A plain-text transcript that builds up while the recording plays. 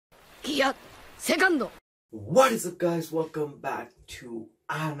What is up, guys? Welcome back to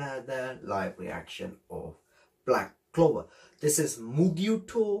another live reaction of Black Clover. This is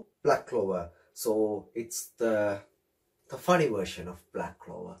Mugyutto Black Clover. So it's the funny version of Black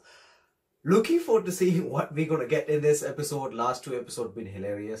Clover. Looking forward to seeing what we're gonna get in this episode. Last two episodes been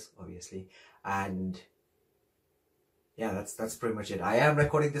hilarious, obviously. And yeah, that's pretty much it. I am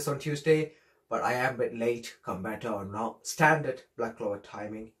recording this on Tuesday, but I am a bit late compared to our now standard Black Clover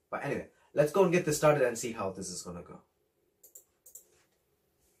timing. But anyway, let's go and get this started and see how this is gonna go.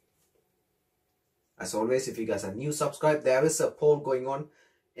 As always, if you guys are new, subscribe. There is a poll going on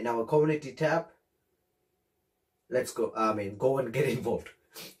in our community tab. Let's go. Go and get involved.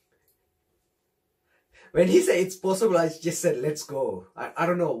 When he said it's possible, I just said, let's go. I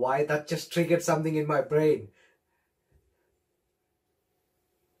don't know why, that just triggered something in my brain.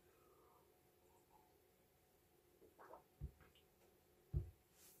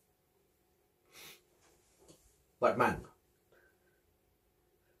 But man,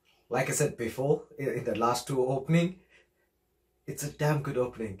 like I said before, in the last two opening, it's a damn good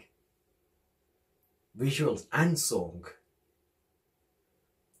opening. Visuals and song.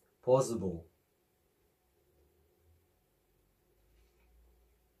 Possible.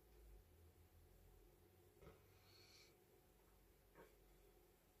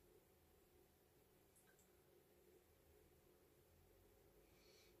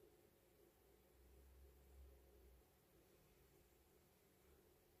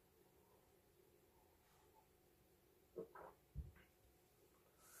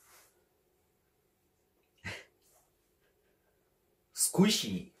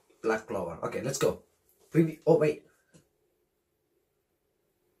 Squishy Black Clover. Okay, let's go. Preview. Oh, wait.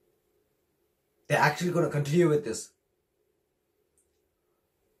 They're actually going to continue with this.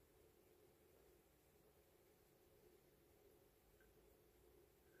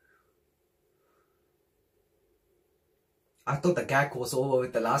 I thought the gag was over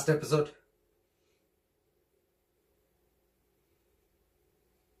with the last episode.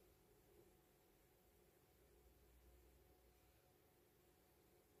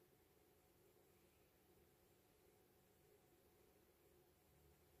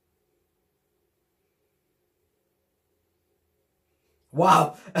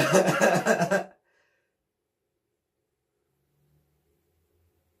 Wow.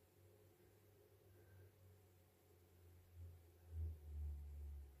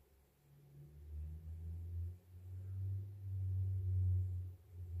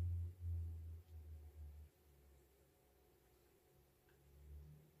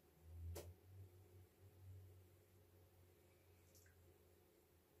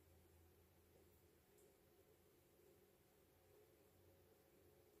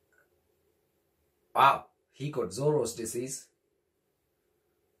 Wow, he got Zoro's disease.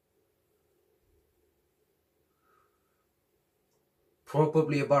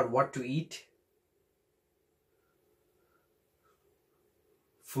 Probably about what to eat.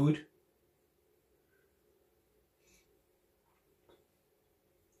 Food.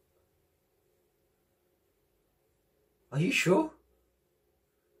 Are you sure?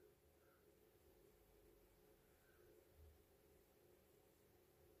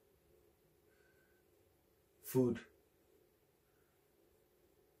 Food.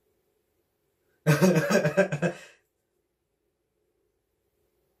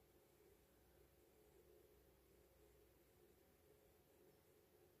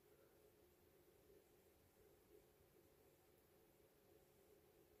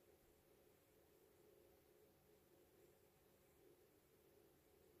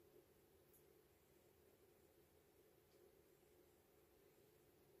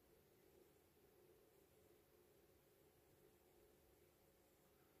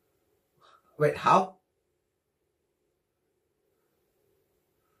 Wait, how?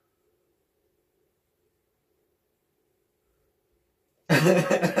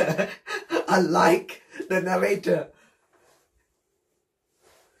 I like the narrator.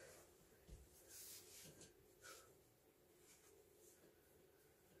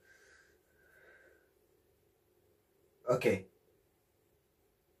 Okay.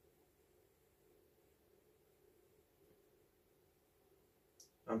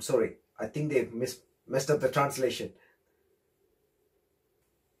 I'm sorry. I think they've messed up the translation.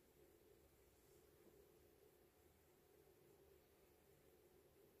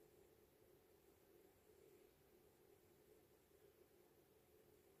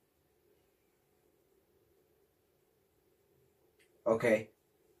 Okay.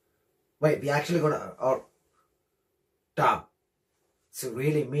 Wait, we actually gonna... Oh, damn. So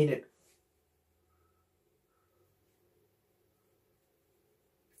really mean it.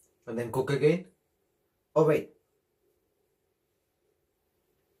 And then cook again. Oh wait.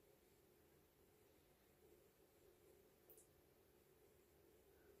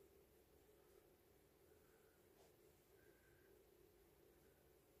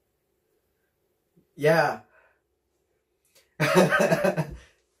 Yeah.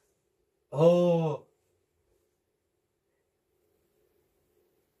 Oh.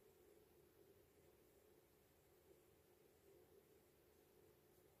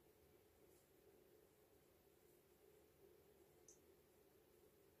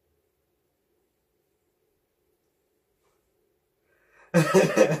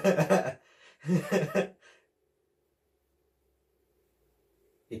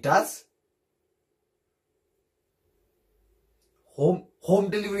 It does? Home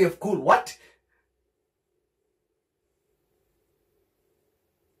delivery of cool. What?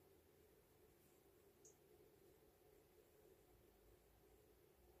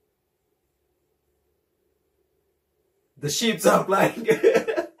 The sheeps are flying.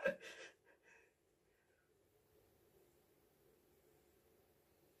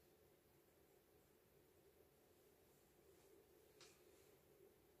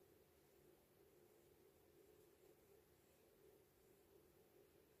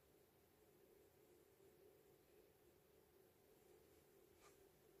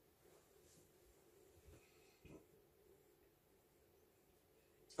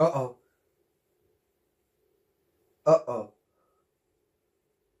 Uh-oh. Uh-oh.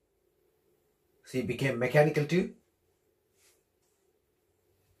 So he became mechanical too?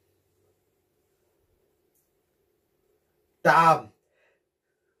 Damn.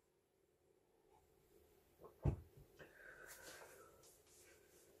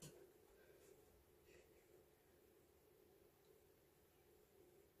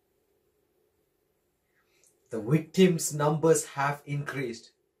 The victims' numbers have increased.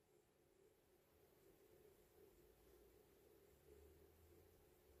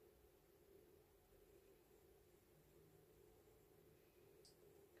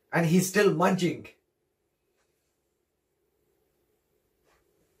 And he's still munching.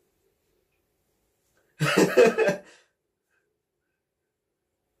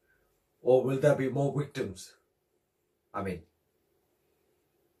 Or will there be more victims? I mean.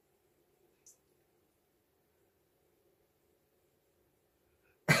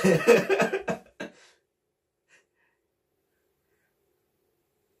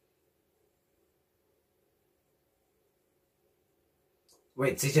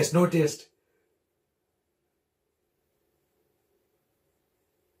 Wait, she just noticed.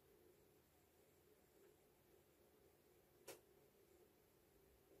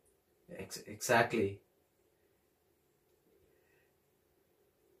 Exactly.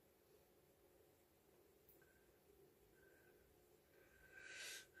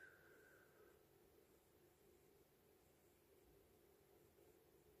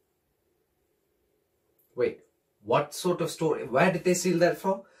 Wait, what sort of story? Where did they steal that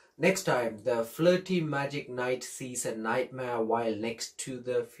from? Next time, the flirty magic knight sees a nightmare while next to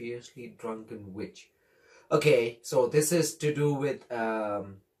the fiercely drunken witch. Okay, so this is to do with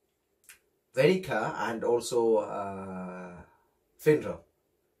Venica and also Finra.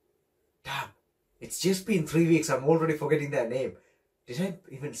 Damn, it's just been 3 weeks. I'm already forgetting their name. Did I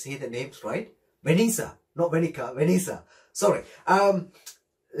even say the names right? Venisa, not Venica, Venisa. Sorry.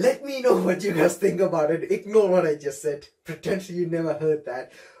 Let me know what you guys think about it. Ignore what I just said. Pretend you never heard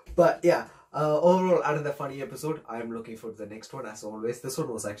that. But yeah, overall, another funny episode. I'm looking for the next one as always. This one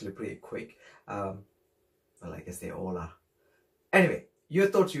was actually pretty quick. Well, I guess they all are. Anyway, your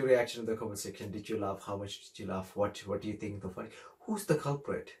thoughts, your reaction in the comment section. Did you laugh? How much did you laugh? What do you think the funny? Who's the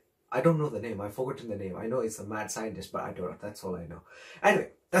culprit? I don't know the name. I've forgotten the name. I know it's a mad scientist, but I don't know. That's all I know. Anyway,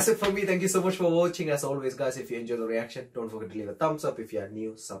 that's it from me. Thank you so much for watching. As always, guys, if you enjoyed the reaction, don't forget to leave a thumbs up. If you are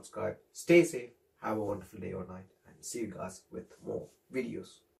new, subscribe. Stay safe. Have a wonderful day or night. And see you guys with more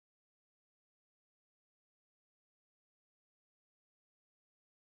videos.